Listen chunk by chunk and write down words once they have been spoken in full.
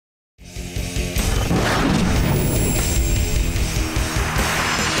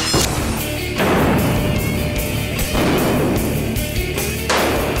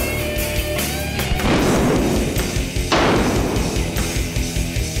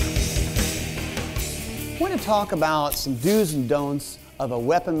to talk about some do's and don'ts of a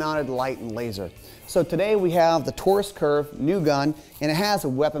weapon-mounted light and laser. So today we have the Taurus Curve new gun, and it has a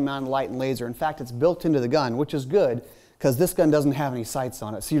weapon-mounted light and laser. In fact, it's built into the gun, which is good because this gun doesn't have any sights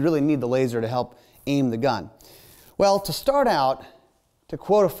on it, so you really need the laser to help aim the gun. Well, to start out, to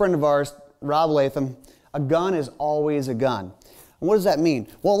quote a friend of ours, Rob Latham, a gun is always a gun. And what does that mean?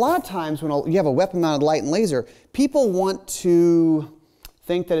 Well, a lot of times when you have a weapon-mounted light and laser, people want to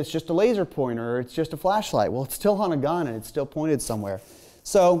think that it's just a laser pointer or it's just a flashlight. Well, it's still on a gun and it's still pointed somewhere.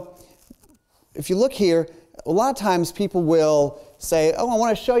 So if you look here, a lot of times people will say, oh, I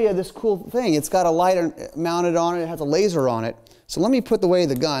want to show you this cool thing. It's got a light mounted on it. It has a laser on it. So let me put away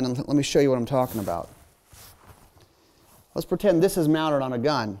the gun and let me show you what I'm talking about. Let's pretend this is mounted on a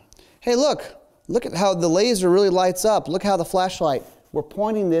gun. Hey, look at how the laser really lights up. Look how the flashlight, we're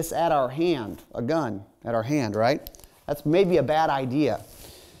pointing this at our hand, a gun at our hand, right? That's maybe a bad idea.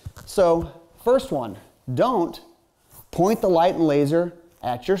 So, first one, don't point the light and laser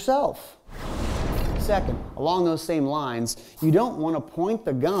at yourself. Second, along those same lines, you don't want to point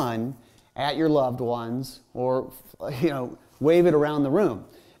the gun at your loved ones or, wave it around the room.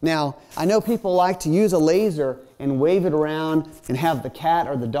 Now, I know people like to use a laser and wave it around and have the cat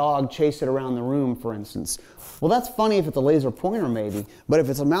or the dog chase it around the room, for instance. Well, that's funny if it's a laser pointer maybe, but if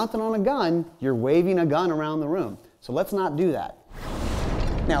it's mounted on a gun, you're waving a gun around the room. So let's not do that.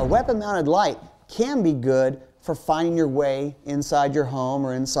 Now, a weapon-mounted light can be good for finding your way inside your home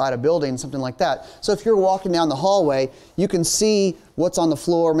or inside a building, something like that. So if you're walking down the hallway, you can see what's on the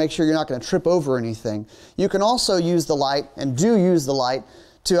floor, make sure you're not going to trip over anything. You can also use the light, and do use the light,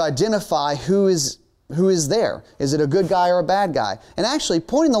 to identify who is there. Is it a good guy or a bad guy? And actually,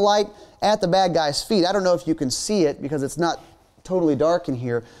 pointing the light at the bad guy's feet, I don't know if you can see it because it's not totally dark in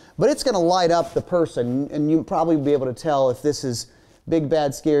here, but it's going to light up the person, and you'll probably be able to tell if this is big,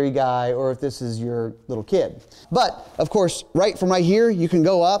 bad, scary guy or if this is your little kid. But, of course, from right here, you can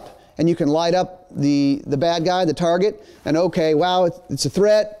go up and you can light up the bad guy, the target, and okay, wow, it's a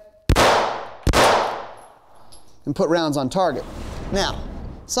threat, and put rounds on target. Now,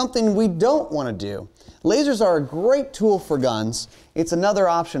 something we don't want to do. Lasers are a great tool for guns. It's another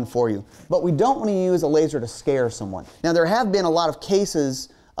option for you. But we don't want to use a laser to scare someone. Now, there have been a lot of cases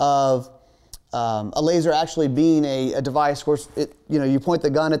of a laser actually being a device where you point the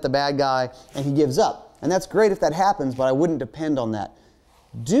gun at the bad guy and he gives up. And that's great if that happens, but I wouldn't depend on that.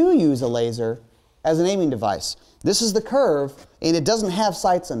 Do use a laser as an aiming device. This is the Curve, and it doesn't have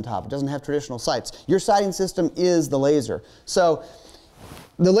sights on top. It doesn't have traditional sights. Your sighting system is the laser. So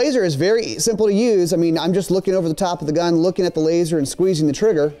the laser is very simple to use. I mean, I'm just looking over the top of the gun, looking at the laser and squeezing the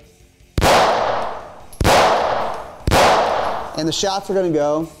trigger. And the shots are going to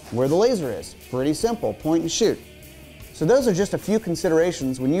go where the laser is. Pretty simple, point and shoot. So those are just a few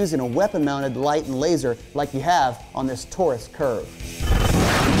considerations when using a weapon-mounted light and laser like you have on this Taurus Curve.